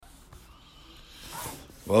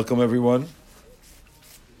Welcome everyone.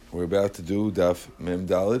 We're about to do Daf Mem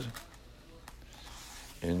Daled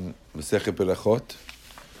in Masechet Berachot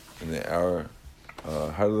in our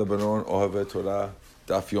Har Lebanon Ohavei Torah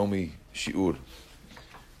Daf Yomi Shiur.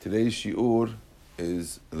 Today's Shiur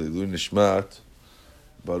is Leilui Nishmat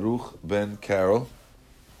Baruch Ben Carol,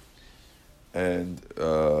 and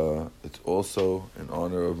it's also in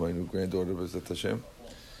honor of my new granddaughter B'ezrat Hashem.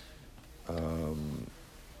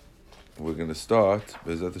 We're going to start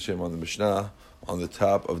B'ezrat Hashem on the Mishnah on the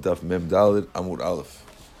top of Daf Mem Daled Amud Aleph.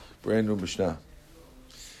 Brand new Mishnah.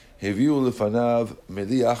 Heviu lefanav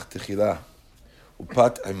meliach techila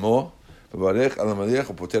upat imo v'barech al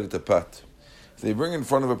meliach upoter et hapat. They bring in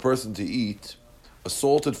front of a person to eat a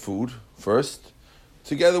salted food first,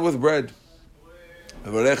 together with bread.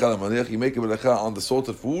 V'barech al meliach, you make a beracha on the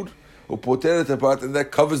salted food upoter et hapat, and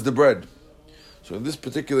that covers the bread. So in this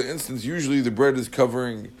particular instance, usually the bread is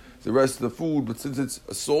covering the rest of the food, but since it's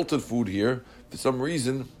a salted food here, for some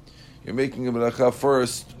reason, you're making a beracha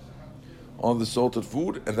first on the salted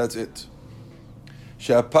food, and that's it.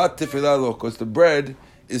 She'apat tefillah lo, because the bread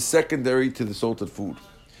is secondary to the salted food.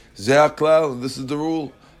 Ze'aklal, and this is the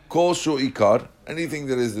rule, kol shu ikar, anything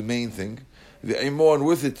that is the main thing. The imon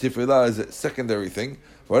with it, tefillah, is a secondary thing.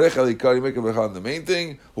 Varech al ikar, you make a beracha on the main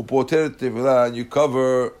thing. Upoter tefillah, and you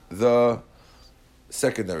cover the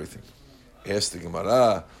secondary thing. Ask the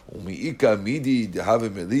Gemara, Umiika midi dehave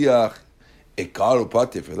meliach ekar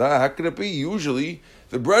upat tefillah. How could it be? Usually,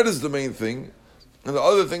 the bread is the main thing, and the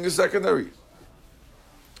other thing is secondary.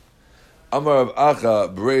 Amar of Acha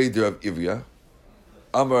Brei Rav Ivya,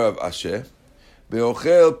 Amar of Asher,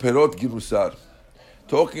 Beochel perot ginusar.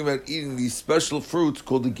 Talking about eating these special fruits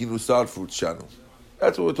called the ginusar fruits, Shanu.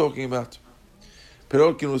 That's what we're talking about.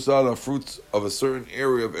 Perot ginusar are fruits of a certain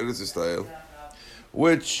area of Eretz Yisrael,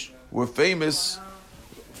 which were famous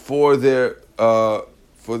for their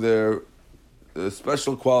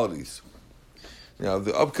special qualities. Now,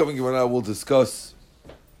 the upcoming Gemara will discuss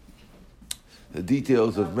the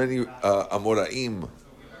details of many Amoraim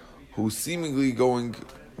who seemingly going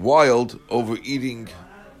wild over eating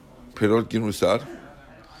Perot Ginusar.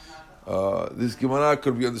 This Gemara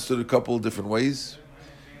could be understood a couple of different ways.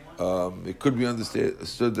 It could be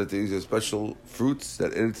understood that these are special fruits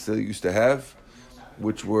that Eretz Yisrael used to have,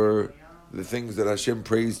 which were the things that Hashem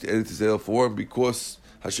praised Eretz Yisrael for, and because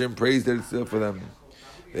Hashem praised Eretz Yisrael for them,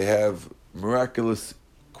 they have miraculous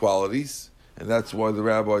qualities, and that's why the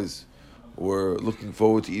rabbis were looking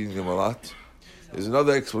forward to eating them a lot. There's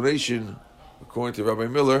another explanation, according to Rabbi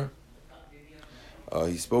Miller.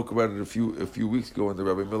 He spoke about it a few weeks ago in the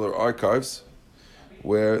Rabbi Miller archives,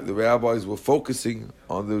 where the rabbis were focusing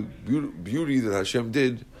on the beauty that Hashem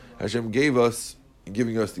gave us in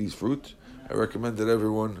giving us these fruit. I recommend that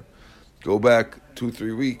everyone go back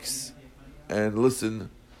 2-3 weeks and listen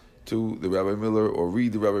to the Rabbi Miller or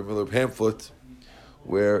read the Rabbi Miller pamphlet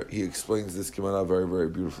where he explains this Gemara very, very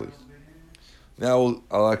beautifully. Now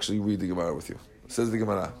I'll actually read the Gemara with you. It says the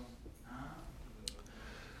Gemara.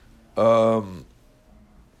 Pirot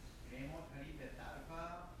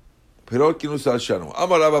kinusar shanu.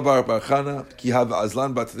 Amar Rabba bar Chana ki have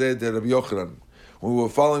azlan batre de Rabbi Yochanan. When we were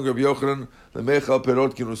following Rabbi Yochanan, the mechal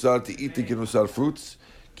perot kinusar, to eat the kinusar fruits,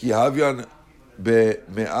 ki havyan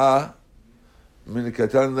be'me'ah min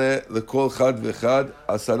katan lekol chad v'chad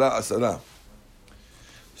asara.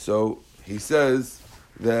 So he says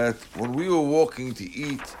that when we were walking to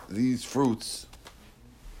eat these fruits,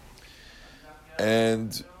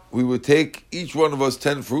 and we would take each one of us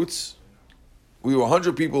 10 fruits, we were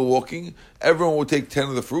 100 people walking, everyone would take 10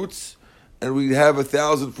 of the fruits, and we'd have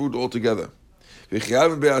 1,000 fruit altogether. When we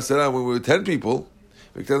were 10 people,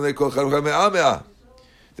 then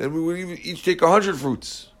we would each take 100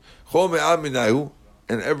 fruits. And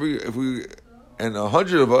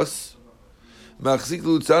 100 of us, the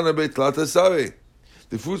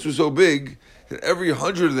fruits were so big that every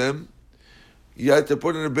 100 of them you had to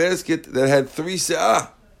put in a basket that had 3 se'ah.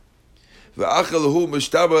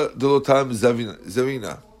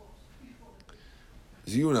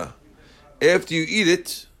 After you eat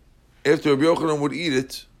it, after Rabbi Yochanan would eat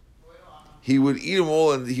it, he would eat them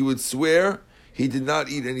all, and he would swear he did not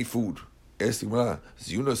eat any food. Asked him, could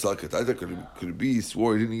it be he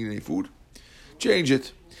swore he didn't eat any food? Change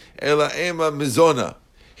it. Ela ema mizona.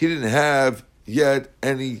 He didn't have yet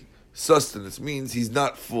any sustenance. Means he's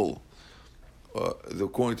not full.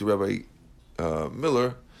 According to Rabbi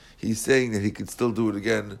Miller, he's saying that he could still do it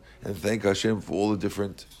again and thank Hashem for all the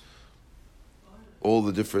different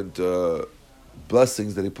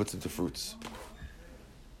blessings that he puts into fruits.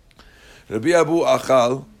 Rabbi Abu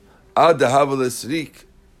Achal ad hava lesrik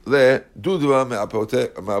le dudva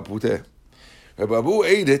me'aputeh. Rabbi Abu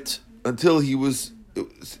ate it until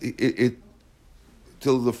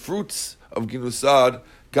till the fruits of Ginusad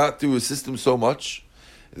got through his system so much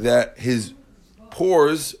that his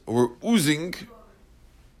pores were oozing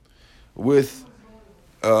with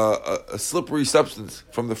a slippery substance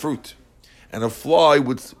from the fruit, and a fly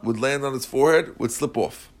would land on his forehead, would slip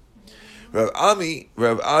off. Rav Asi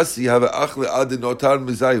have achle ad notar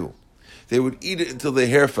mizayu. They would eat it until their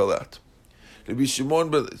hair fell out. Rabbi Shimon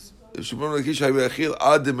Lakish hayachil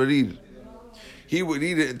ad marid. He would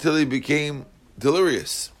eat it until he became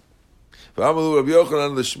delirious. V'amalu Rabbi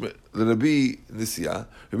Yochanan the Rabbi Nisia.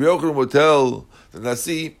 Rabbi Yochanan would tell the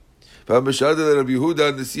Nasi. V'ameshad Rabbi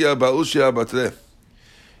Yehuda Nisia ba'ushia batre.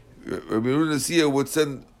 Rabbi Yehuda Nisia would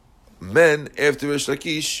send men after Rish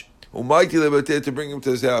Lakish to bring him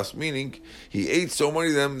to his house. Meaning, he ate so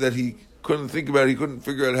many of them that he couldn't think about it. He couldn't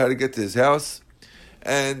figure out how to get to his house,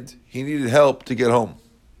 and he needed help to get home.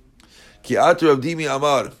 Ki atu Rav Dimi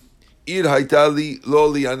Amar, Ir haytali lo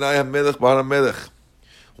li anai hamelech b'har hamelech.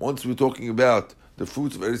 Once we're talking about the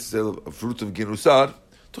fruits of Eretz Yisrael, fruits of Ginusar,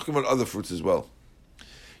 talking about other fruits as well.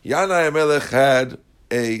 Yanai HaMelech had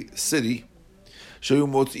a city.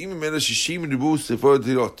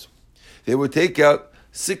 They would take out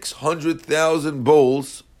 600,000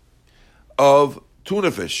 bowls of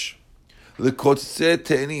tuna fish. Those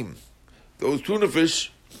tuna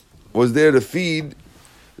fish was there to feed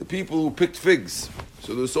the people who picked figs.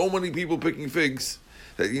 So there's so many people picking figs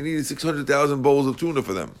that you needed 600,000 bowls of tuna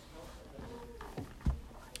for them.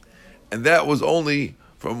 And that was only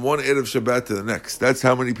from one Erev Shabbat to the next. That's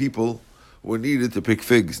how many people were needed to pick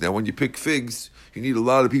figs. Now when you pick figs, you need a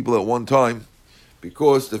lot of people at one time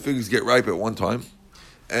because the figs get ripe at one time.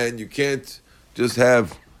 And you can't just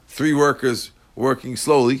have 3 workers working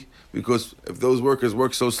slowly, because if those workers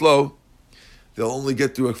work so slow, they'll only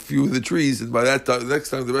get to a few of the trees, and by that time, the next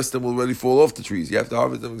time, the rest of them will already fall off the trees. You have to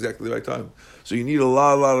harvest them exactly the right time. So you need a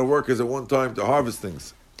lot of workers at one time to harvest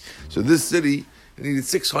things. So this city needed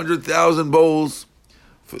 600,000 bowls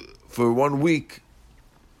for 1 week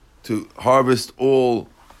to harvest all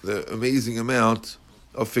the amazing amount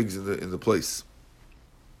of figs in the place.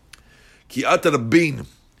 Ki ata Rabin,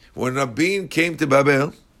 when Rabin came to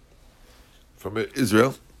Babel from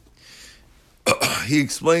Israel, he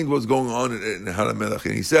explained what's going on in Har HaMelech,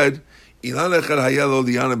 and he said, Yana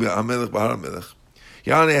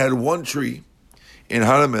had one tree in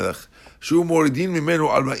Har HaMelech, shu moridin mimenu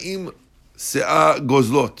arba'im se'ah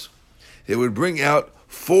gozlot. They would bring out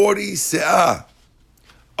 40 se'ah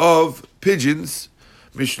of pigeons,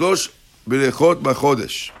 mishlosh berechot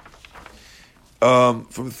b'chodesh,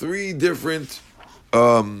 from 3 different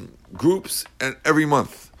groups, and every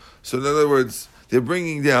month. So in other words, they're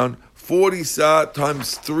bringing down 40 sa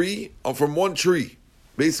times 3 from one tree.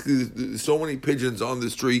 Basically, there's so many pigeons on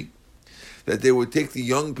this tree that they would take the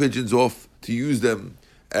young pigeons off to use them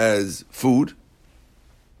as food.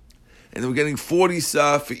 And they were getting 40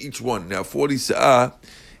 sa for each one. Now, 40 sa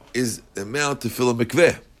is the amount to fill a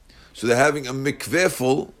mikveh. So they're having a mikveh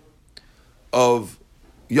full of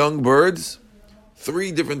young birds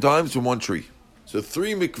 3 different times from one tree. So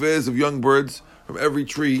 3 mikvehs of young birds from every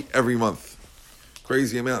tree every month.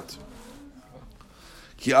 Crazy amount.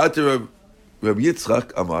 Ki ata Rabbi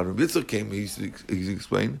Yitzchak Amar. Rabbi Yitzchak came, he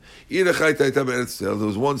explained, there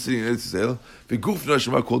was one city in Eretz Yisrael, v'gufna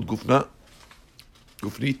shema called Gufna,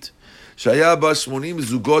 Gufnit, shaya ba 80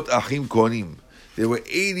 zugot achim kohanim. There were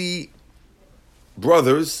 80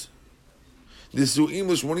 brothers, nisu'im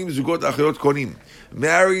l-80 zugot achirot kohanim,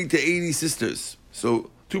 married to 80 sisters.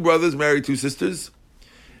 So 2 brothers married 2 sisters,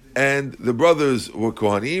 and the brothers were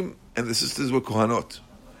kohanim, and the sisters were kohanot.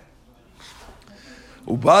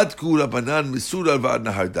 They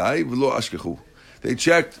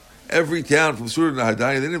checked every town from Surah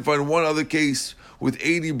Nahadai, and they didn't find one other case with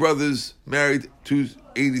 80 brothers married to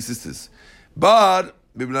 80 sisters. But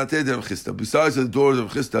besides the daughters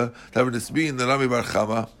of Chista, Nisbi and the Rami Bar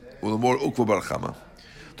Chama, or the more Ukva Bar Chama,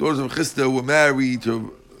 daughters of Chista were married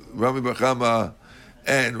to Rami Bar Chama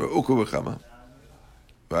and Ukva Bar Chama,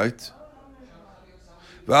 right?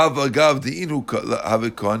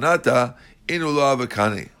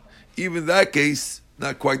 Even that case,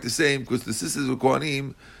 not quite the same, because the sisters were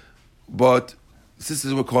Kohanim, but the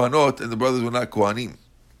sisters were Kohanot, and the brothers were not Kohanim.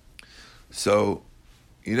 So,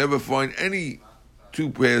 you never find any 2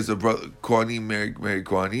 pairs of Kohanim married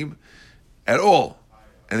Kohanim at all.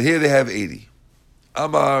 And here they have 80.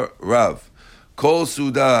 Amar Rav, Kol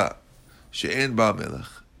Suda She'en Ba Melech.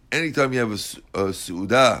 Anytime you have a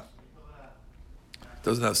Suda,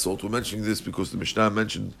 doesn't have salt. We're mentioning this because the Mishnah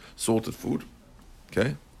mentioned salted food.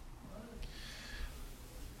 Okay?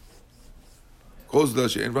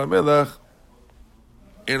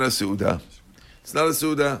 in a Suda. It's not a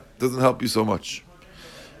Suda, doesn't help you so much.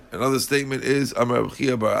 Another statement is Amar Rabbi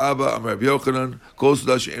Chia bar Abba, Amar Rabbi Yochanan, Kol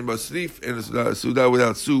Suda she'en basrif, and a Suda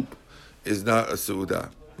without soup is not a Suda.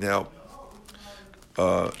 Now,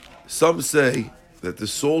 some say that the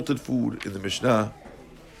salted food in the Mishnah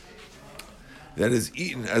that is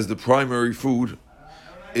eaten as the primary food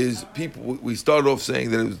is people. We started off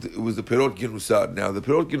saying that it was the Perot Ginusad. Now, the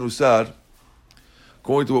Perot Ginusad,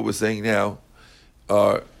 according to what we're saying now,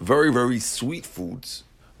 are very, very sweet foods,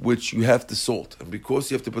 which you have to salt. And because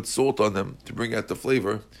you have to put salt on them to bring out the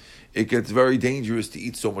flavor, it gets very dangerous to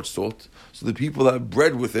eat so much salt. So the people have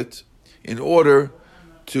bread with it in order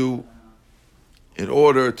to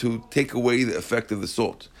take away the effect of the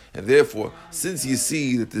salt. And therefore, since you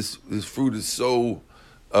see that this fruit is so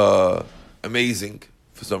amazing,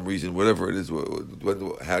 for some reason, whatever it is,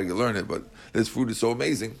 how you learn it, but this fruit is so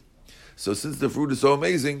amazing. So since the fruit is so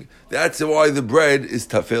amazing, that's why the bread is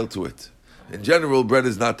tafel to it. In general, bread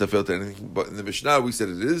is not tafel to anything, but in the Mishnah we said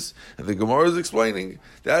it is, and the Gemara is explaining,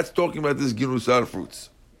 that's talking about this ginusar fruits,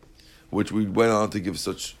 which we went on to give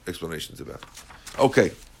such explanations about.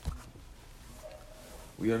 Okay.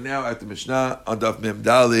 We are now at the Mishnah on Daf Mem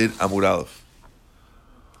Dalid Amud Aleph.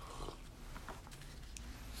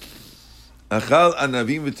 Achal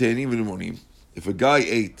anavim v'teinim v'rimonim. If a guy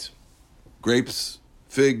ate grapes,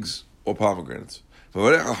 figs, or pomegranates, you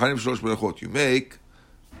make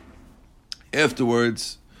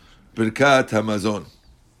afterwards Birkat Hamazon.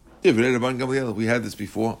 We had this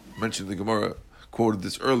before, mentioned the Gemara, quoted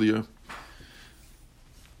this earlier.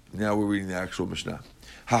 Now we're reading the actual Mishnah.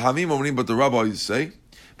 Hachamim omrim, but the rabbis say,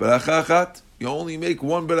 Beracha achat, you only make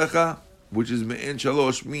one beracha, which is me'en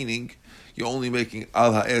shalosh, meaning you're only making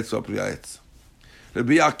al ha'etz or pri ha'etz.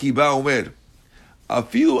 Rabbi Akiba omer,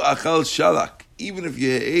 afilu achal shalak, even if you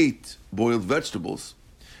ate boiled vegetables,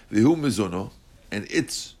 v'hu mizono, and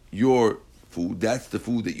it's your food, that's the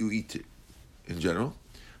food that you eat in general,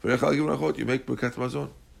 you make berkat mazon.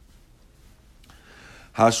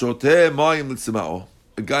 Hashoteh mayim l'tzima'o,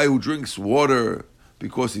 a guy who drinks water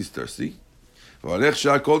because he's thirsty, he makes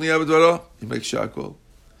shakol.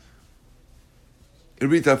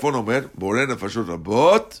 Rabbi Tarfon omer, boreh nefashot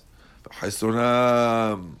rabot,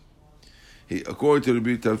 v'chesronam. According to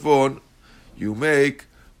Rabbi Tarfon, you make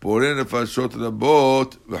boreh nefashot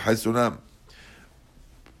rabot v'chesronam.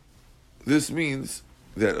 This means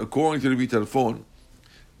that according to Rabbi Tarfon,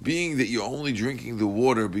 being that you're only drinking the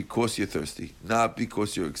water because you're thirsty, not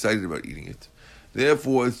because you're excited about eating it,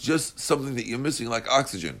 therefore it's just something that you're missing, like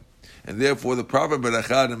oxygen. And therefore, the proper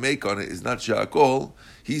beracha to make on it is not shakol.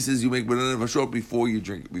 He says you make banana vashot before you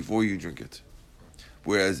drink it.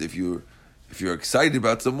 Whereas if you're excited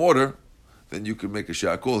about some water, then you can make a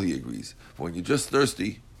shakol. He agrees. But when you're just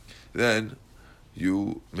thirsty, then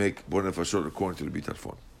you make banana vashot according to the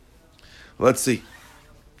bitarfon. Let's see.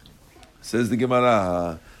 Says the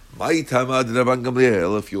Gemara. If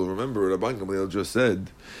you'll remember, Rabban Gamliel just said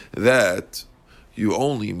that you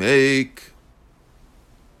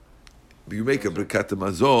make a Birkat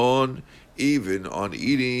Hamazon even on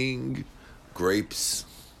eating grapes.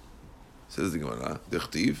 Says the Gemara,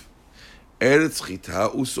 Dechtiv, Eretz Chita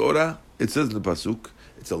Usora. It says in the pasuk,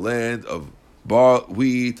 it's a land of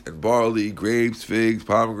wheat and barley, grapes, figs,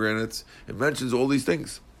 pomegranates. It mentions all these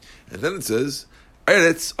things, and then it says,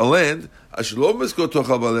 Eretz, a land, Ashlom Misko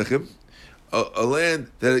Tochal Balechem, a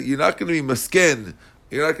land that you're not going to be masken,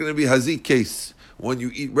 you're not going to be hazit case when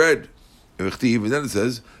you eat bread. And then it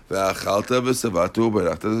says, then it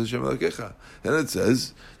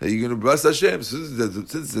says that you're going to bless Hashem. Since it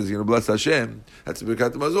says you're going to bless Hashem, that's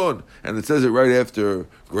Birkat Hamazon. And it says it right after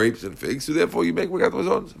grapes and figs, so therefore you make Birkat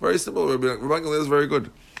Hamazon. It's very simple. Rabban Gamliel is very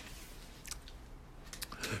good.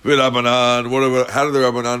 How did the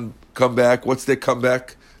Rabbanan come back? What's their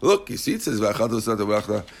comeback? Look, you see it says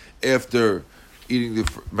after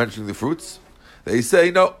mentioning the fruits. They say,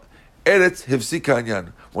 no, Eretz Hifsi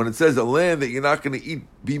Kanyan. When it says a land that you're not going to eat,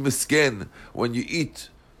 be misken when you eat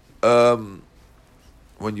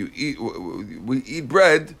we eat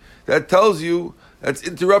bread, that tells you, that's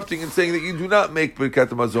interrupting and saying that you do not make Birkat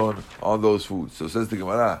Hamazon on those foods. So says the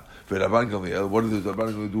Gemara, what does Rabban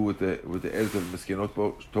Gamliel do with the Eretz of Miskenot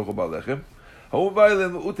Tochal Balechem?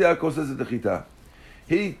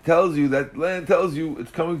 He tells you, that land tells you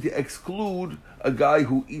it's coming to exclude a guy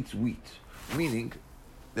who eats wheat. Meaning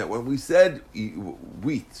that when we said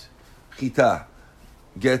wheat, chita,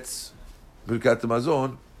 gets Birkat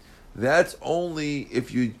Hamazon, that's only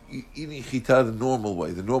if you're eating chita the normal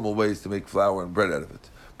way. The normal way is to make flour and bread out of it.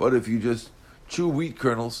 But if you just chew wheat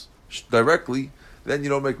kernels directly, then you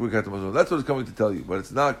don't make Birkat Hamazon. That's what it's coming to tell you. But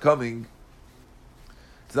it's not coming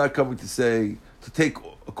to say to take,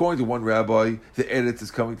 according to one rabbi, the Eretz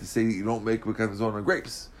is coming to say that you don't make Birkat Hamazon on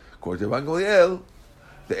grapes. According to Rabban Gamliel,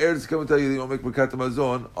 the Eretz is coming to tell you that you don't make Birkat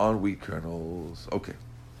Hamazon on wheat kernels. Okay.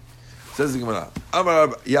 Says the Gemara, Amar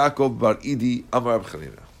Yaakov bar Idi, Amar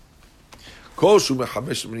Chanina.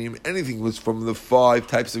 Anything was from the 5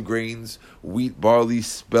 types of grains: wheat, barley,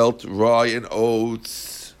 spelt, rye, and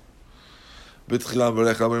oats. It was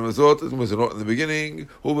a note in the beginning.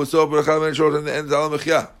 And the end al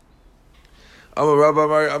mechya. Amar Rabba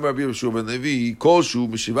Amar Amar Rabbi Yeshua ben Levi. Kol shu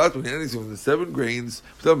mishivat, anything from the 7 grains.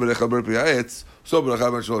 And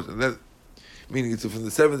then, meaning it's from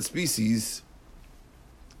the 7 species.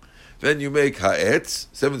 Then you make ha'etz,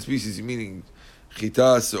 7 species, meaning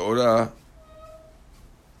chita, seorah,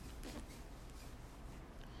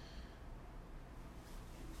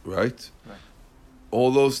 right? All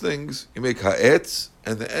those things, you make ha'etz,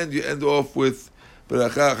 and the end you end off with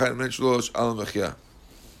beracha chaim men shlosh al mechya.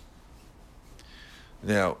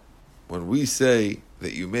 Now, when we say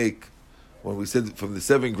that you make, when we said from the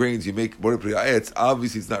 7 grains you make borei pri ha'etz,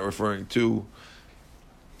 obviously it's not referring to.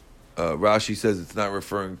 Rashi says it's not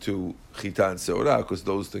referring to chita and seorah, because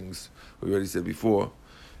those things we already said before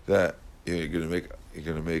that you're going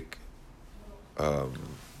to make.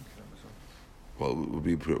 Well, it would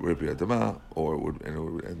be Repi Adama, or it would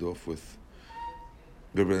end off with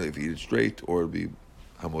if you eat it straight, or it would be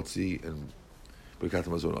Hamotzi and Birkat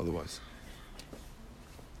Hamazon otherwise.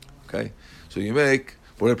 Okay? So you make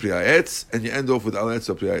Repi Ha'etz, and you end off with Al Etz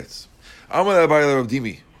Repi Ha'etz. Amar Abayla Rav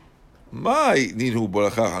Dimi. My Ninu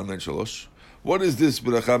Baracha Han Men Shalosh. What is this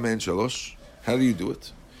Baracha Men Shalosh? How do you do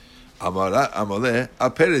it? Amale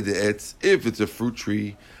Apere de Etz. If it's a fruit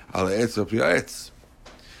tree, Al Etz Repi Ha'etz.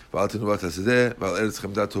 ועל תנובת השדה, ועל ארץ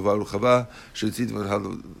חמדה טובה ורחבה,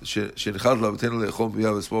 שנחלת לאבותינו לאכול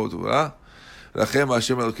ביאה ושמאל וטובה, רחם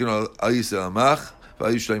השם אלוקינו על ישראל עמך,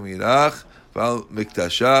 ועל ירושלים עירך, ועל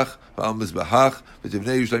מקדשך, ועל מזבחך,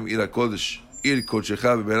 ותבנה ירושלים עיר הקודש, עיר קודשך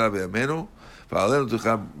במהרה בימינו, ועלינו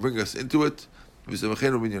תוכל bring us into it,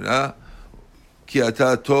 ושמחנו בניונה, כי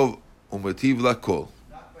אתה טוב ומטיב לכל.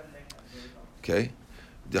 Okay?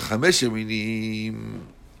 the 5 מינים,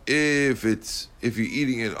 if you're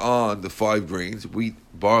eating it on the 5 grains, wheat,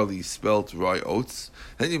 barley, spelt, rye, oats,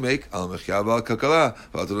 then you make al mechya v'al kakala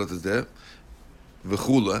v'al torot hazdeh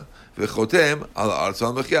v'chula v'chotem al arz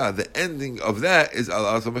al mechya. The ending of that is al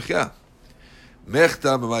arz al mechya.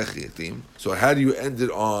 Mechta b'may chiyatim. So how do you end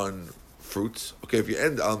it on fruits? Okay, if you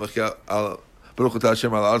end al mechya al baruch atah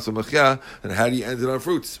Hashem al arz al mechya, then how do you end it on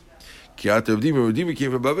fruits? Kiat Rav Dimi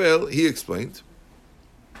came from Babel. He explained.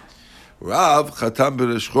 Rav Chatam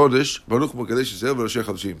b'Rosh Chodesh Baruch Mekadesh Yisrael v'Roshei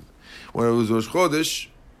Chodeshim. When it was Rosh Chodesh,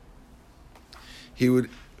 he would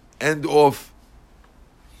end off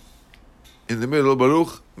in the middle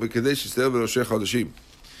Baruch Mekadesh Yisrael v'Roshei Chodeshim.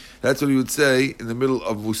 That's what he would say in the middle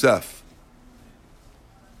of Musaf.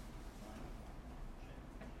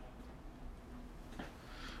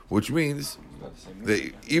 Which means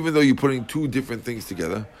that even though you're putting 2 different things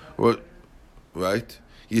together, right?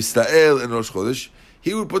 Yisrael and Rosh Chodesh,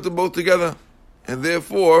 he would put them both together, and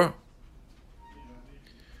therefore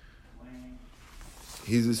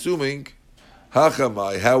he's assuming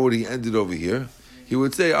Hachamai. How would he end it over here? He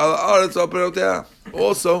would say Al Aretz Al Perotea.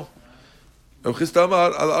 Also, Rav Chisda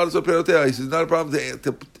Amar Al Aretz Al Perotea. He says not a problem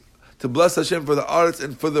to bless Hashem for the Aretz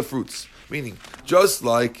and for the fruits. Meaning, just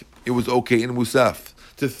like it was okay in Musaf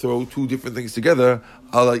to throw 2 different things together,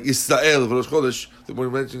 Al Yisrael Rosh Chodesh.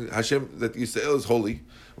 When we mentioned Hashem that Yisrael is holy,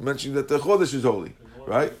 we mentioned that the Chodesh is holy.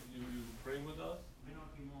 Right?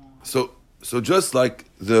 So just like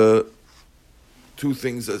the 2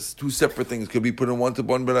 things, as 2 separate things could be put in one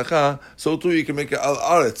beracha, so too you can make it al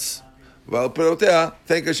aretz, well perotea.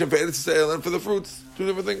 Thank Hashem for Eretz Yisrael and for the fruits. 2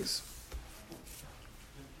 different things.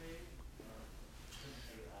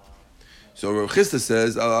 So Rav Chisda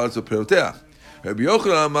says al aretz perotea. Rabbi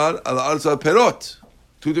Yochanan Amar al aretz perot.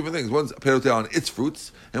 2 different things. One's perotea on its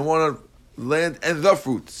fruits, and one on land and the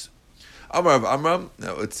fruits. Amar of Amram.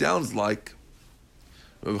 Now it sounds like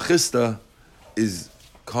Rav Chisda is.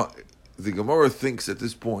 The Gemara thinks at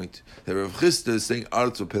this point that Rav Chisda is saying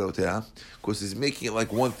Aretz Perotea because he's making it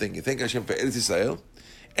like one thing. You thank Hashem for Eretz Yisrael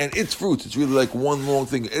and its fruits. It's really like one long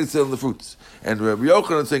thing. Eretz Yisrael and the fruits. And Rabbi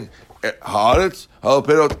Yochanan is saying Haaretz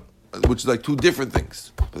Perot, which is like 2 different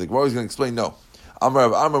things. But the Gemara is going to explain no. Amar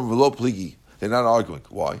of Amram v'lo pligi. They're not arguing.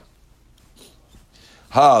 Why?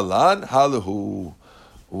 Ha'alan halahu.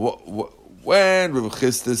 When Rav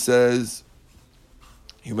Chisda says,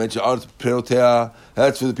 he mentioned Aretz Perotea,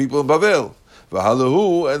 that's for the people in Bavel.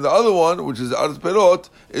 V'halahu, and the other one, which is Aretz Perot,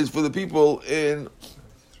 is for the people in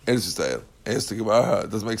Eretz Yisrael. Ask the Gemara, it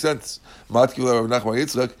doesn't make sense. Matkila Rav Nachman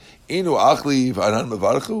Yitzchak, Inu Achli V'Anan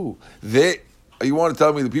Mevarchu. You want to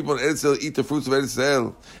tell me the people in Eretz Yisrael eat the fruits of Eretz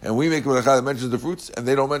Yisrael, and we make a bracha that mentions the fruits, and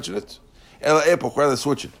they don't mention it? Ela Epoch, rather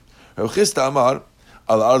switch it. Rav Chisda Amar,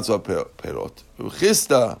 Al Arz Perot. Rav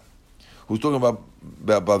Chisda, who's talking about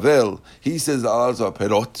Bavel, he says Al Arz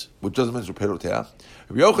Perot, which doesn't mention Perotea.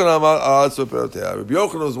 Rabbi Yochanan Amar Al Arz Perotea. Rabbi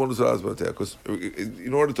Yochanan is one who says Al Arz Perotea, because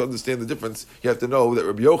in order to understand the difference, you have to know that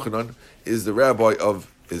Rabbi Yochanan is the rabbi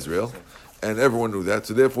of Israel, and everyone knew that,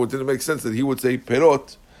 so therefore it didn't make sense that he would say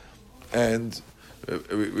Perot, and Rabbi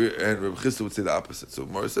Chisda would say the opposite. So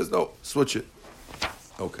Mara says, no, switch it.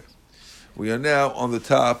 Okay. We are now on the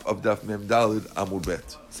top of Daf Mem Dalid Amud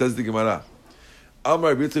Bet. Says the Gemara,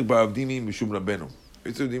 Amar Yitzchak bar Avdimi Mishum Rabbeinu.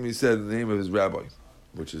 Yitzchak Avdimi said in the name of his rabbi,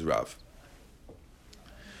 which is Rav.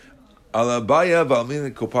 Alabaya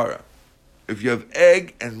v'almin kopara. If you have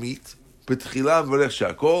egg and meat, betchila v'rech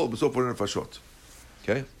shakol, b'sof v'ren nefashot.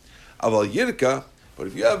 Okay? Aval yirka, but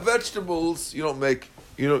if you have vegetables, you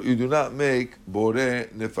do not make boreh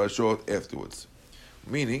nefashot afterwards.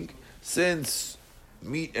 Meaning, since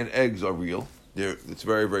meat and eggs are real, it's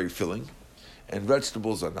very, very filling, and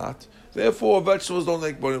vegetables are not, therefore vegetables don't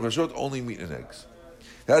make boreh nefashot, only meat and eggs.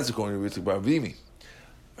 That's according to Yitzchak bar Avdimi.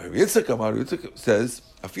 Yitzchak says,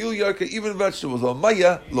 afilu yarka, even vegetables, lo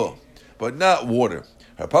maya, lo, but not water.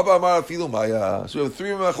 Her Papa amar afilu maya. So we have three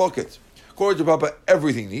machoket. According to Papa,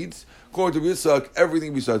 everything needs. According to Yitzchak,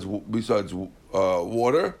 everything besides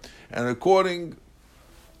water, and according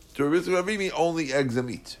to Yitzchak Avdimi, only eggs and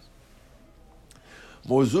meat.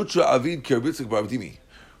 Mozutra avid ker Yitzchak bar Avdimi.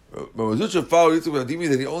 Mozutra followed Yitzchak bar Avdimi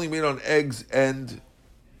that he only made on eggs and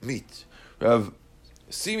meat. We have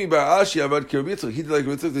Simi bar Ashi avad ker Yitzchak. He did like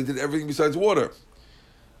Yitzchak. They did everything besides water.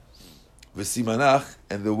 V'simanach,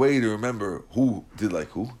 and the way to remember who did like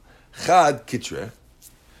who. Chad Kitre.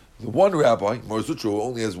 The one rabbi, Marzutra, who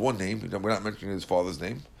only has one name, we're not mentioning his father's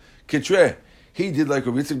name, Kitre, he did like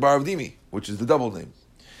Rabbi Yitzchak bar Avdimi, which is the double name.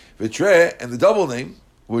 Vitre, and the double name,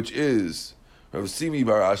 which is Rav Simi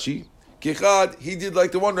bar Ashi, Kichad, he did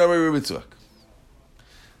like the one rabbi, Rabbi Yitzchak.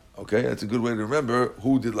 Okay, that's a good way to remember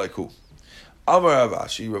who did like who. Amar Rav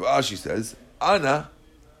Ashi says, Ana,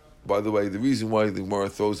 by the way, the reason why the Gemara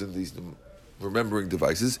throws in these remembering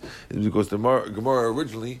devices is because the Gemara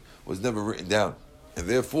originally was never written down. And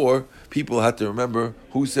therefore, people had to remember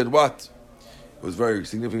who said what. It was very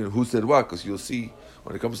significant who said what, because you'll see,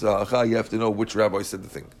 when it comes to the halakha, you have to know which rabbi said the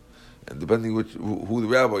thing. And depending who the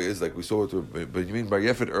rabbi is, like we saw with Benjamin bar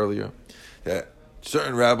Yefet earlier, that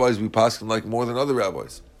certain rabbis we pass them like more than other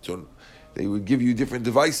rabbis. So they would give you different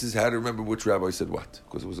devices how to remember which rabbi said what,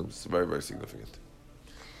 because it was very, very significant.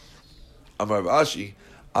 Amar Ashi,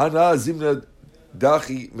 Ana zimna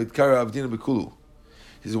dachi mitkara avdina bekulu.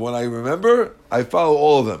 He said, when I remember, I follow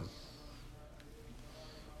all of them.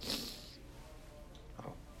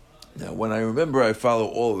 Now, when I remember, I follow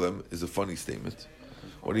all of them is a funny statement.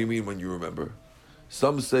 What do you mean when you remember?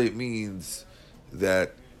 Some say it means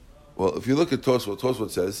that, well, if you look at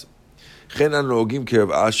Tosfot says, Tosfot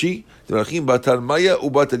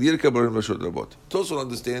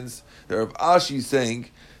understands that Rav Ashi is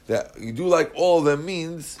saying that you do like all of them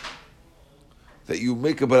means that you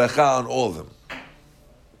make a baracha on all of them.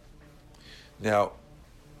 Now,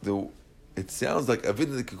 it sounds like Avid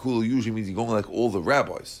Kikula usually means you're going like all the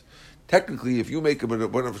rabbis. Technically, if you make a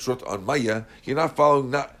baracha on Maya, you're not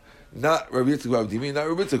following not Rabbi Yitzchak Avdimi, not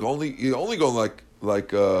Rabbi Yitzchak. You're only going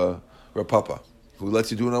like Rav Papa, who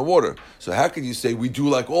lets you do it on water. So how can you say we do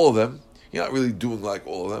like all of them? You're not really doing like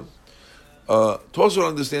all of them. Tosfot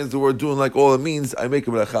understands the word doing like all of them means I make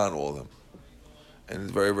a baracha on all of them. And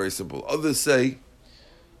it's very, very simple. Others say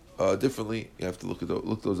differently. You have to look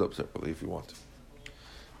those up separately if you want.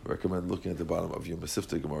 I recommend looking at the bottom of your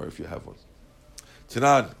Masifta Gemara if you have one.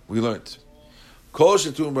 Tanan, we learned. Kol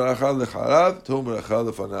shetum baracha lecharav, tum baracha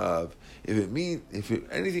lefanav. If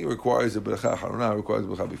anything requires a baracha haruna, requires a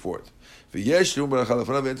baracha before it. V'yesh tum baracha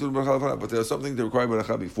lefanav, and tum baracha lefanav. But there are some things that require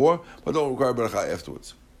baracha before, but don't require baracha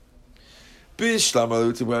afterwards. According to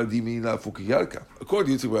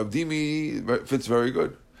Yitzchak Avdimi, it fits very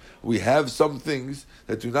good. We have some things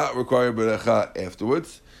that do not require beracha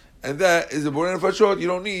afterwards, and that is a boreh nefashot you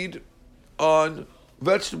don't need on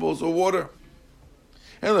vegetables or water.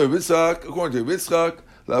 And according to Yitzchak,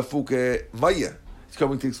 lafuke maya, it's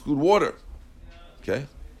coming to exclude water. Okay.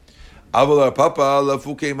 According to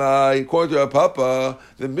our Papa,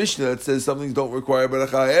 the Mishnah that says some things don't require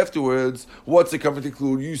beracha afterwards, what's it coming to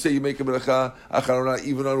include? You say you make a beracha acharona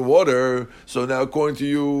even on water. So now, according to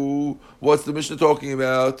you, what's the Mishnah talking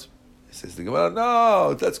about? It says the Gemara,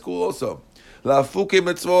 no, that's cool also. La'afuke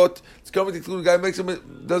mitzvot. It's coming to include a guy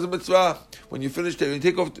does a mitzvah. When you finish, when you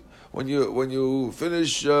take off, when you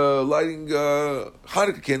finish lighting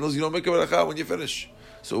Hanukkah candles, you don't make a beracha when you finish.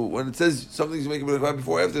 So when it says something's making a beracha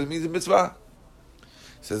before or after, it means a mitzvah.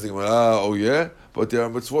 Says the Gemara, oh yeah, but there are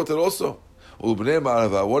mitzvot also. What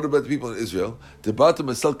about the people in Israel? When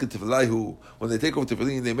they take off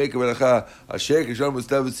tefillin, they make a beracha.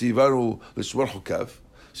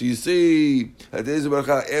 So you see that there is a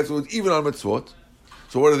beracha afterwards, even on mitzvot.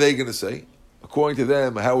 So what are they going to say? According to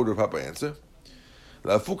them, how would Rav Papa answer?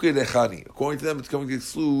 According to them, it's going to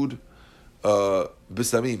exclude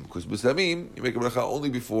besamim, because besamim you make a beracha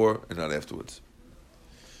only before and not afterwards.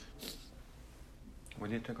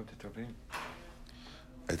 When do you take off the tefillin?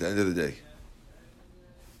 At the end of the day.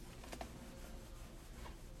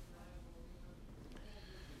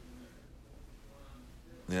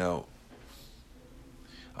 Now,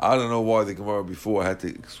 I don't know why the Gemara before had to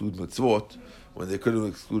exclude mitzvot when they could have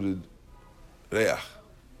excluded reach.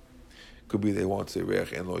 Could be they want to say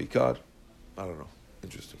reach and lo ikar. I don't know.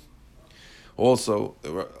 Interesting. Also,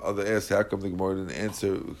 there were other asks, how come the Gemara didn't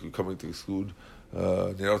answer coming to exclude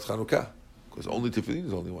Nerot Chanukah? Because only tefillin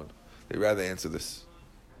is only one. They rather answer this.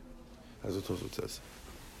 As what Tosfot says.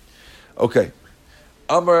 Okay.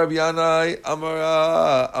 Amar Rabbi Yanai,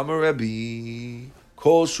 Amar Rabbi.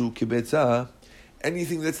 Kol shu kibetza,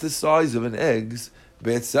 anything that's the size of an eggs,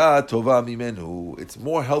 betza tova mimenu. It's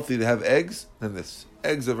more healthy to have eggs than this.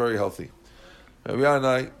 Eggs are very healthy. Rabbi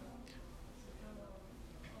Yanai,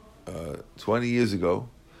 20 years ago,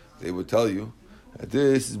 they would tell you that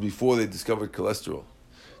this is before they discovered cholesterol.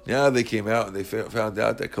 Now they came out and they found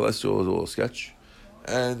out that cholesterol is all a sketch,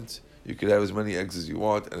 and you could have as many eggs as you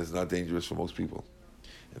want, and it's not dangerous for most people.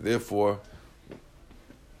 And therefore,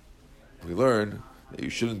 we learn that you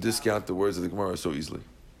shouldn't discount the words of the Gemara so easily.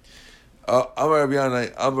 Amar Rabbi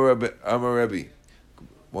Yanai, Amar Rabbi.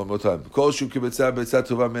 One more time. Kol shu kibetza betza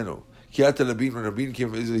tova menu. Kiata Rabin, when Rabin came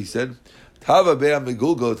from Israel, he said, Tava bea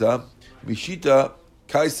megulgota mishita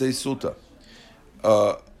kaisei sulta.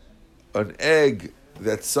 An egg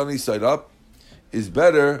that's sunny side up is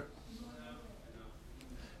better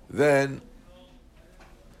than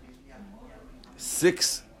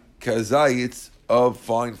 6 kazayits of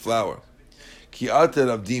fine flour. Ki'ata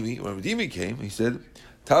Rabdimi, when Rabdimi came, he said,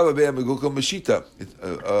 Tava be'a megulka mashita.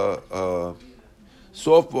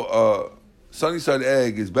 Soft, sunny side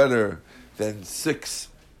egg is better than 6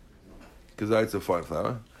 kazayits of fine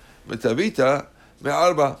flour. Metavita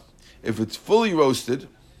me'arba. If it's fully roasted,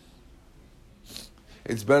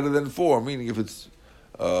 it's better than 4. Meaning, if it's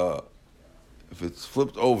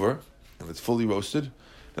flipped over and it's fully roasted,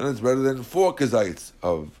 then it's better than 4 kazayits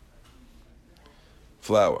of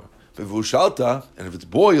flour. V'vushalta, and if it's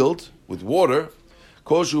boiled with water,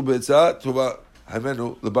 koshu be'etza tova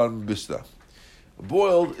hamenu leban bishta.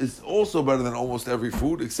 Boiled is also better than almost every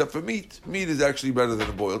food except for meat. Meat is actually better than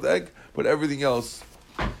a boiled egg, but everything else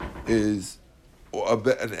is,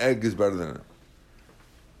 an egg is better than it.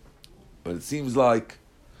 But it seems like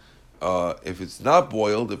if it's not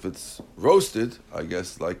boiled, if it's roasted, I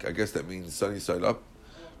guess that means sunny side up,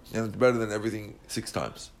 and it's better than everything 6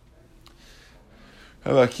 times.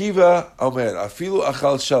 Akiva Omer, afilu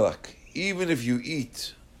achal shalak. Even if you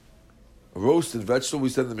eat a roasted vegetable, we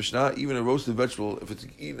said in the Mishnah, even a roasted vegetable, if it's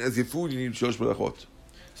eaten as your food, you need shosh berachot.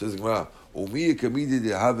 Says the Gemara,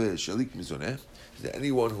 is there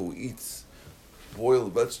anyone who eats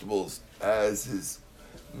boiled vegetables as his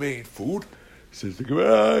main food? Says the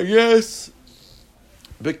Gemara, yes.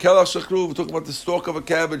 Bekelach shachru, we're talking about the stalk of a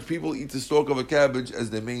cabbage. People eat the stalk of a cabbage as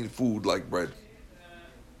their main food, like bread.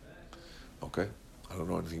 Okay. I don't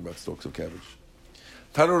know anything about stalks of cabbage.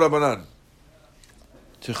 Tanu Rabbanan.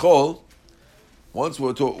 Tichol. Once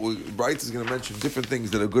Bright is going to mention different things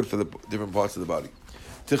that are good for the different parts of the body.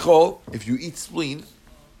 Tichol, if you eat spleen,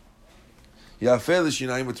 Yafeh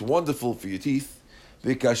l'shinayim, it's wonderful for your teeth.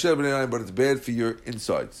 V'kasher b'neinayim, but it's bad for your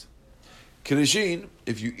insides. Kirishin,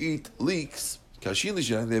 if you eat leeks, kashin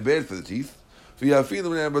l'shinayim, they're bad for the teeth. V'yafeh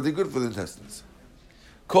l'shinayim, but they're good for the intestines.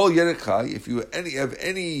 Kol yerek chai, if you have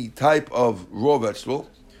any type of raw vegetable,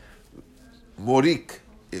 morik,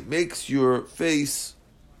 it makes your face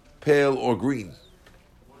pale or green.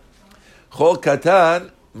 Chol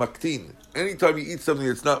katan maktin, anytime you eat something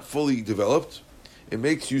that's not fully developed, it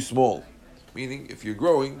makes you small. Meaning, if you're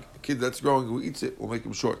growing, a kid that's growing who eats it will make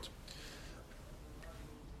him short.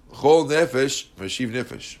 Chol nefesh, meshiv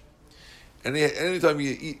nefesh. Anytime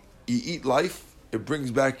you eat life, it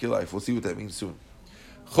brings back your life. We'll see what that means soon.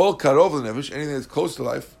 Chol karov nefesh, anything that's close to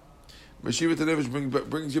life, meshiv nefesh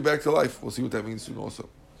brings you back to life. We'll see what that means soon also.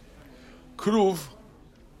 Kruv,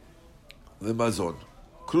 the mazon.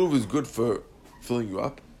 Kruv is good for filling you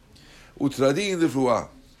up. Utradin lifruah,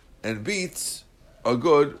 and beets are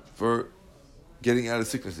good for getting out of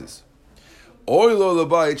sicknesses. Oilo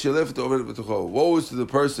labayit shelefet over b'tocho. Woe is to the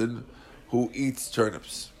person who eats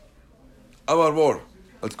turnips. Amar mor.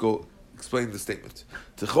 Let's go explain the statement.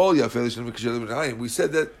 We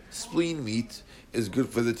said that spleen meat is good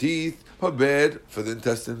for the teeth, but bad for the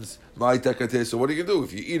intestines. So what do you do?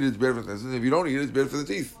 If you eat it, it's bad for the intestines. If you don't eat it, it's bad for the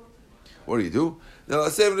teeth. What do? Now,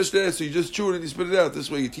 so you just chew it and you spit it out.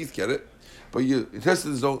 This way your teeth get it, but your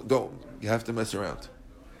intestines don't. You have to mess around.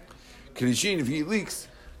 Kadishin, if you eat leeks,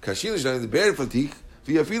 kashin is bad for teeth.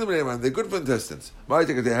 They're good for intestines. How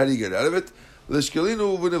do you get out of it? You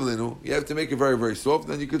have to make it very, very soft,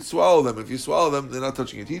 then you could swallow them. If you swallow them, they're not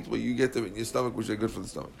touching your teeth, but you get them in your stomach, which are good for the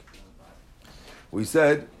stomach. We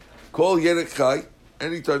said, Kol yerek chai,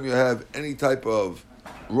 anytime you have any type of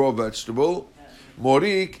raw vegetable,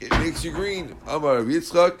 morik, it makes you green. Amar Rav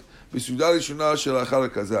Yitzchak, b'suda rishona shel achar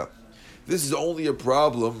kazah. This is only a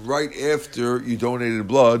problem right after you donated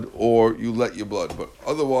blood or you let your blood, but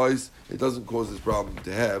otherwise, it doesn't cause this problem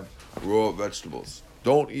to have raw vegetables.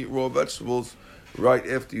 Don't eat raw vegetables right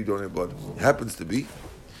after you donate blood. It happens to be,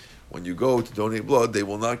 when you go to donate blood, they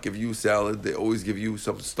will not give you salad. They always give you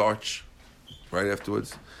some starch right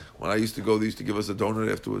afterwards. When I used to go, they used to give us a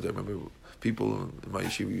donut afterwards. I remember people in my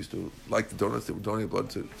yeshiva used to like the donuts. They would donate blood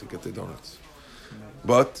to get their donuts.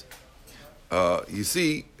 But you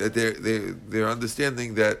see that they're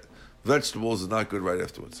understanding that vegetables is not good right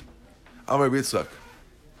afterwards. Amar Yitzchak.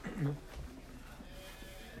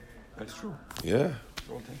 That's true. Yeah.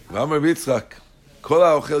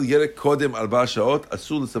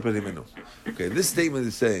 Okay, this statement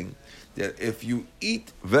is saying that if you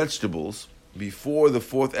eat vegetables before the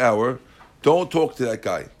 4th hour, don't talk to that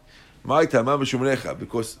guy.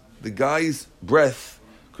 Because the guy's breath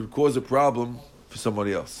could cause a problem for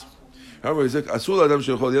somebody else. It says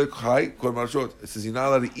you're not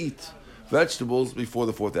allowed to eat vegetables before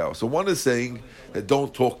the 4th hour. So one is saying that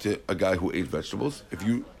don't talk to a guy who ate vegetables if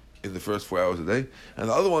you in the first 4 hours a day, and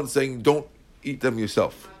the other one saying don't eat them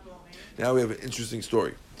yourself. Now we have an interesting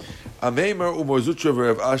story. They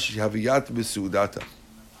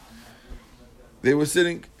were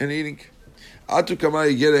sitting and eating. They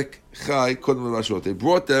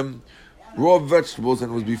brought them raw vegetables,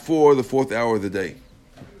 and it was before the 4th hour of the day.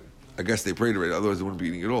 I guess they prayed already, otherwise they wouldn't be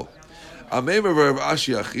eating at all. So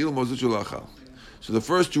the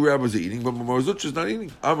first 2 rabbis are eating, but Mar Zutra is not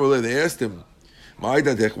eating. They asked him, why are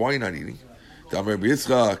you not eating?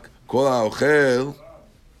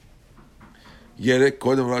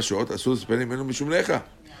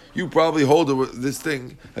 You probably hold this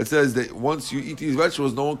thing that says that once you eat these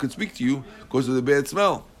vegetables, no one can speak to you because of the bad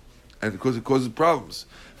smell and because it causes problems.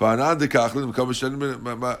 But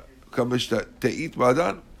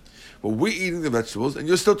we're eating the vegetables and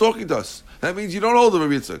you're still talking to us. That means you don't hold the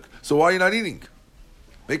Rav Yitzchak. So why are you not eating?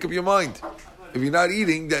 Make up your mind. If you're not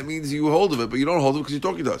eating, that means you hold of it, but you don't hold it because you're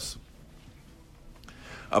talking to us.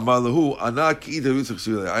 I hold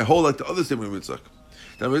like the other statement of Yitzchak.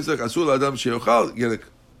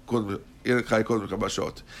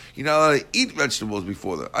 You're not allowed to eat vegetables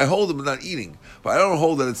before that. I hold them but not eating, but I don't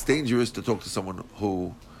hold that it's dangerous to talk to someone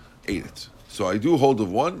who ate it. So I do hold of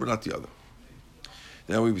one, but not the other.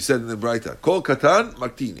 Now we said in the Braita, Kol katan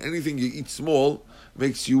maktin. Anything you eat small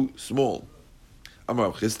makes you small.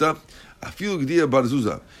 Amar Chisda.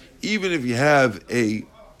 Even if you're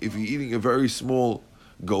eating a very small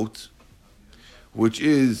goat, which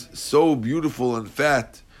is so beautiful and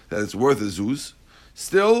fat that it's worth a zuz,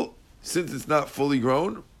 still, since it's not fully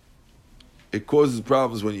grown, it causes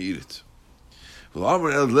problems when you eat it.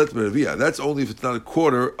 That's only if it's not a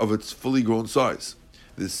quarter of its fully grown size.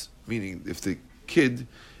 This meaning if the kid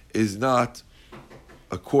is not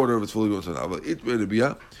a quarter of its fully grown size.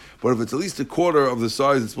 But if it's at least a quarter of the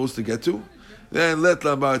size it's supposed to get to, then let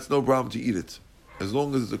lamba, it's no problem to eat it, as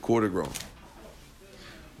long as it's a quarter grown.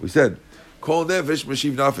 We said, kol nefesh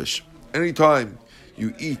mashiv nafesh. Anytime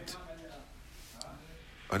you eat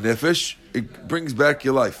a nefesh, it brings back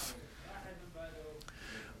your life.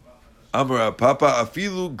 Amar Papa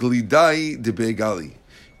afilu glidai de begali.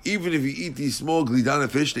 Even if you eat these small glidana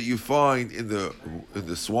fish that you find in the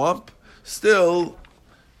swamp, still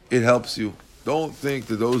it helps you. Don't think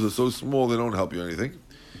that those are so small they don't help you anything.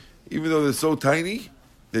 Even though they're so tiny,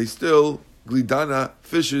 they still, glidana,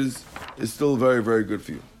 fishes, is still very, very good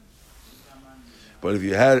for you. But if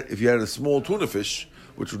you had a small tuna fish,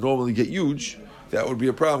 which would normally get huge, that would be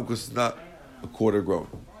a problem because it's not a quarter grown.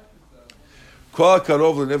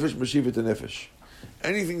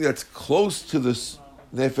 Anything that's close to this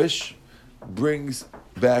nefesh brings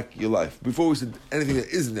back your life. Before we said anything that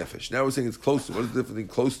is nefesh. Now we're saying it's close to. What is the difference between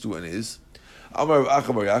close to and is? Amar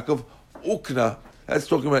Achabar Yaakov, ukna, that's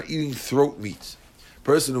talking about eating throat meat.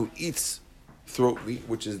 Person who eats throat meat,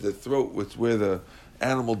 which is the throat, which where the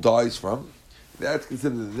animal dies from, that's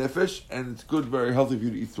considered a nefesh, and it's good, very healthy for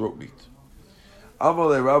you to eat throat meat. Amar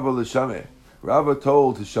le Rabba l'shameh, Rabba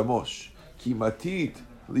told to Shamosh, ki matit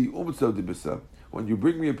li umtzav dibisa, when you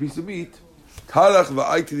bring me a piece of meat, tarach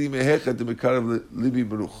va'aiti li mehecha demekarav libi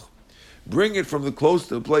beruch. Bring it from the close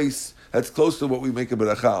to the place that's close to what we make a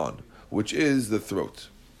beracha on, which is the throat.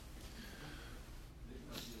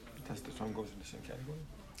 Does the tongue goes in the same category?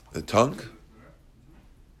 The tongue?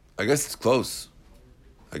 I guess it's close.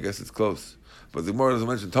 But the Gemara doesn't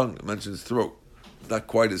mention tongue, it mentions throat. It's not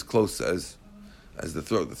quite as close as the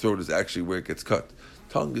throat. The throat is actually where it gets cut.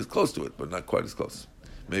 Tongue is close to it, but not quite as close.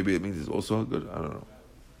 Maybe it means it's also good, I don't know.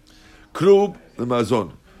 Krub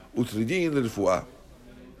l'mazon, utridin l'refuah.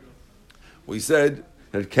 We said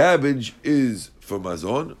that cabbage is for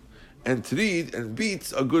mazon, and trid and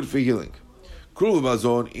beets are good for healing. Krub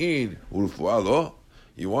l'mazon in u'refuah lo.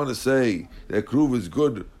 You want to say that krub is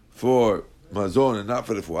good for mazon and not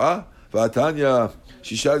for refuah? V'atanya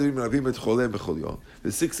shisha d'rim ravim et cholem b'chol yom.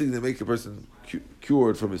 The 6 things that make a person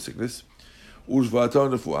cured from his sickness.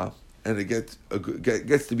 U'shvatan refuah, and it gets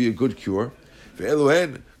to be a good cure.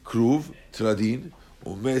 Ve'elohen kruv, tradin,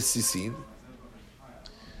 u'mesisin,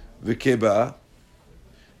 ve'keba,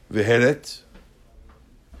 ve'heret,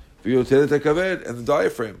 ve'yoteret hakaved, and the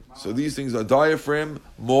diaphragm. So these things are diaphragm,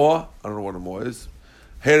 maw, I don't know what a maw is.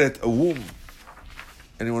 Heret, a womb.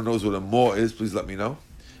 Anyone knows what a maw is, please let me know.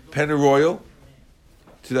 Pennyroyal,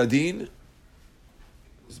 tradin,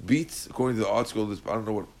 beets, according to the art school, I don't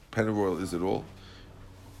know what pennyroyal is at all.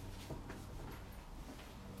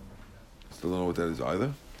 Still don't know what that is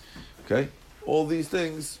either. Okay? All these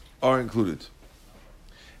things are included.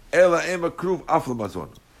 Ela ema kruv afla mazon.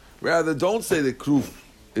 Rather, don't say that kruv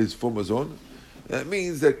is for mazon. That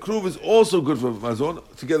means that kruv is also good for mazon,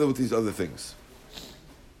 together with these other things.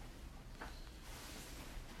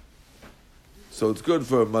 So it's good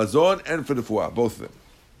for mazon and for the fuah, both of them.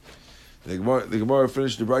 The Gemara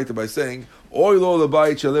finished the Braita by saying, woe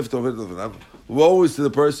is to the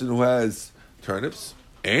person who has turnips.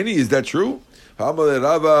 Annie, is that true?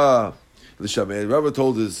 Rabba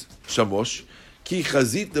told his Shamosh, Ki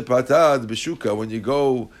chazit de patad b'shuka, when you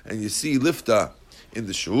go and you see lifta in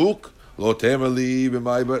the shuk, lo temerli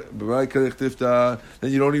b'may karech lifta,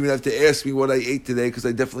 then you don't even have to ask me what I ate today, because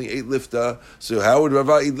I definitely ate lifta. So how would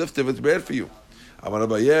Rava eat lifta if it's bad for you? Amar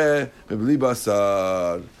Abaye, mebli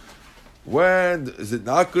basar. When is it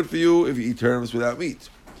not good for you if you eat turnips without meat?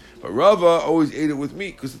 But Rava always ate it with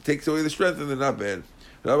meat because it takes away the strength and they're not bad.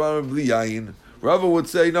 Rava would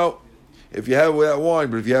say no, if you have it without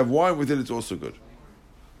wine, but if you have wine with it, it's also good.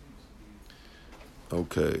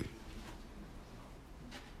 Okay.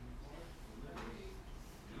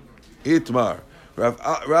 Itmar. Rav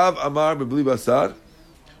Amar b'bli basar.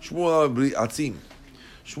 Shmuel b'bli atzim.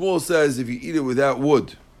 Shmuel says if you eat it without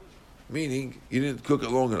wood, meaning you didn't cook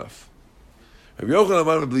it long enough. Rabbi Yochanan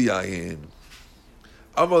Amar b'bli yayin.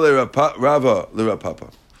 Amar Rava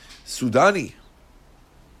l'Rapapa. Sudani,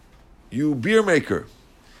 you beer maker.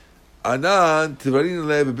 Anan tivarin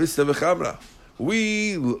le b'bista v'chamra.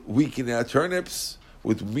 We weaken our turnips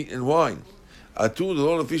with meat and wine. Atun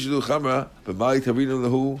l'on afishu l'chamra b'mai tavirin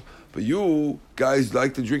lehu. But you guys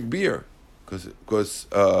like to drink beer because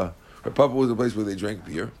Rapapa was a place where they drank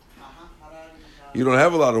beer. You don't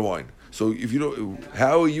have a lot of wine, so if you don't,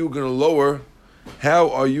 how are you going to lower? How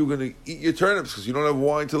are you going to eat your turnips because you don't have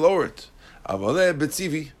wine to lower it? Amaleh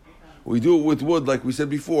betzivi. We do it with wood, like we said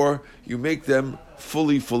before. You make them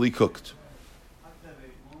fully cooked.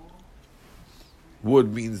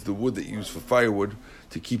 Wood means the wood that you use for firewood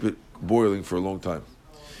to keep it boiling for a long time.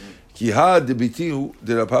 Kihad de bitiu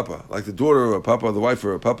de Rapapa, like the daughter of Rapapa, the wife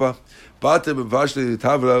of Rapapa. Bata b'vashli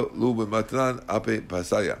tavla lu b'matran ape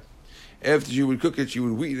pasaya. After she would cook it, she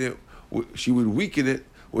would weaken it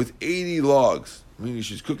with 80 logs. Meaning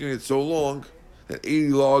she's cooking it so long that 80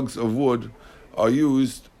 logs of wood are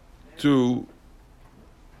used to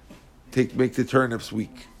make the turnips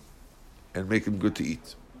weak and make them good to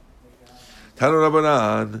eat. Tanu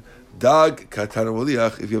Rabbanan, dag katana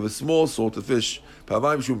moliach. If you have a small salted fish,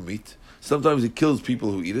 pa'amayim shum meat. Sometimes it kills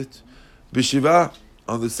people who eat it. B'shiva,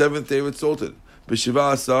 on the 7th day it's salted.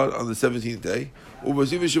 B'shiva asar, on the 17th day.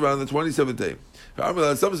 U'b'siv b'shiva, on the 27th day.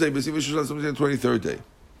 Some say b'siv b'shiva, some say on the 23rd day.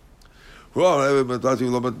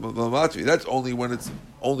 That's only when it's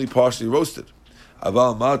only partially roasted.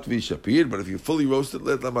 Aval matvi shapir, but if you fully roast it,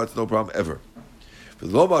 let lamatz, no problem ever. If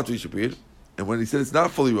it's low matvi shapir, And when he said it's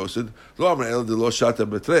not fully roasted, that's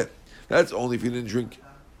only if you didn't drink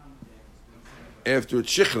after it's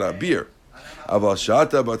shikhra, beer.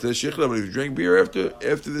 But if you drink beer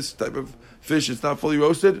after this type of fish, it's not fully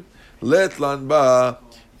roasted. Let lanba,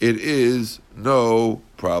 it is no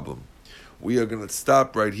problem. We are going to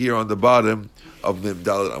stop right here on the bottom of Mem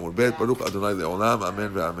Dalet Amud Bet. Baruch Adonai Le'olam. Amen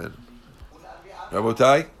ve'amen.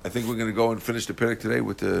 Rabotai, I think we're going to go and finish the perek today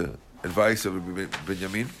with the advice of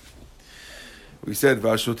Binyamin. We said,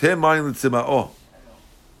 V'ashoteh mayim l'tzima'o.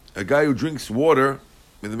 A guy who drinks water,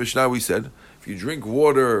 in the Mishnah we said, if you drink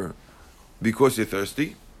water because you're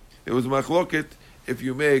thirsty, it was machloket if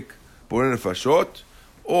you make borei nefashot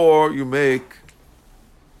or you make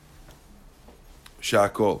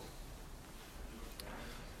shakol.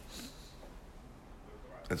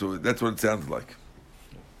 That's what it sounds like.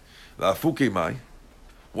 La'afuke mai.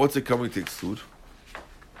 What's it coming to exclude?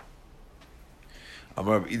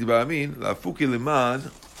 Amar Idi Ba'amin, la'afuke liman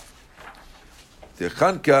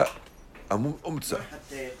techanka umtza.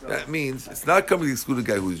 That means it's not coming to exclude a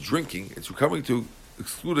guy who is drinking. It's coming to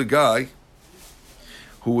exclude a guy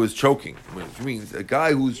who is choking. Which means a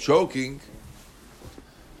guy who's choking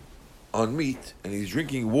on meat and he's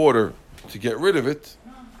drinking water to get rid of it,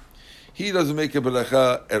 he doesn't make a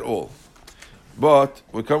beracha at all. But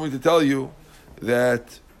we're coming to tell you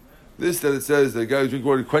that it says that a guy who's drinking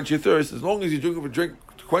water to quench your thirst, as long as you drink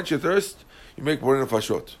to quench your thirst, you make borei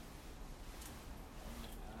nefashot.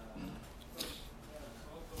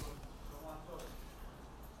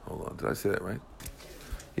 Hold on, did I say that right?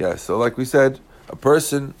 Yeah, so like we said, a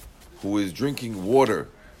person who is drinking water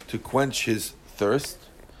to quench his thirst,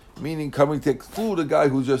 meaning coming to exclude a guy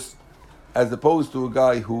who's just, as opposed to a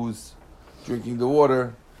guy who's drinking the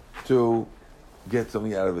water to get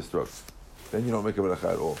something out of his throat. Then you don't make a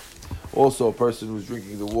beracha at all. Also, a person who's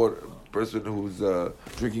drinking the water,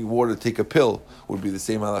 drinking water to take a pill would be the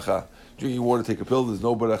same halacha. Drinking water to take a pill, there's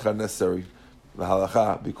no beracha necessary, the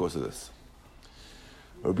halacha, because of this.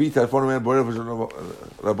 Rabbi Tarfon man borei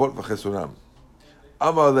rabot v'chesunam.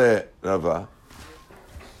 Amar le Rava.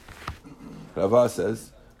 Rava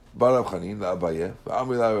says, Bar Rav Chanin la'Abaye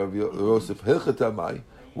v'amri la'Rav Yosef hilchata mai.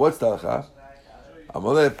 What's the halacha?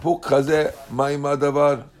 Amar le puk chazeh mai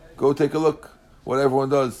madavar. Go take a look. What everyone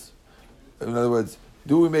does. In other words,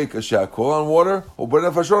 do we make a shakol on water or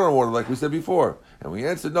borei nefashot on water, like we said before? And we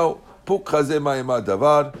answered no. Puk chazeh mai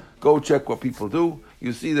madavar. Go check what people do.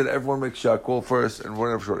 You see that everyone makes shakol first and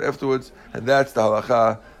borei nefashot afterwards, and that's the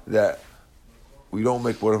halacha that we don't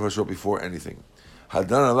make borei nefashot before anything. Hadan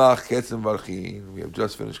alach ketzim varchin. We have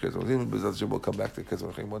just finished ketzim varchin. We'll come back to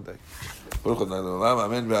ketzim varchin one day. Baruch Adonai Le'olam.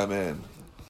 Amen ve'amen.